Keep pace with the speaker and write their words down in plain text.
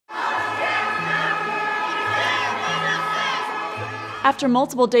After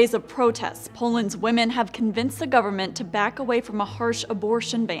multiple days of protests, Poland's women have convinced the government to back away from a harsh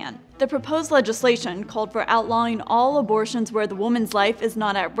abortion ban. The proposed legislation called for outlawing all abortions where the woman's life is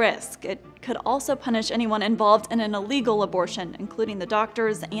not at risk. It could also punish anyone involved in an illegal abortion, including the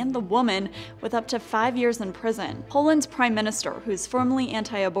doctors and the woman, with up to 5 years in prison. Poland's prime minister, who's firmly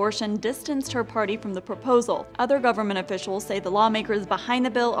anti-abortion, distanced her party from the proposal. Other government officials say the lawmakers behind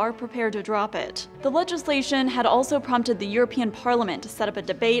the bill are prepared to drop it. The legislation had also prompted the European Parliament to set up a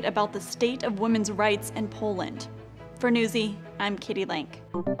debate about the state of women's rights in Poland. For Newsy, I'm Katie Lank.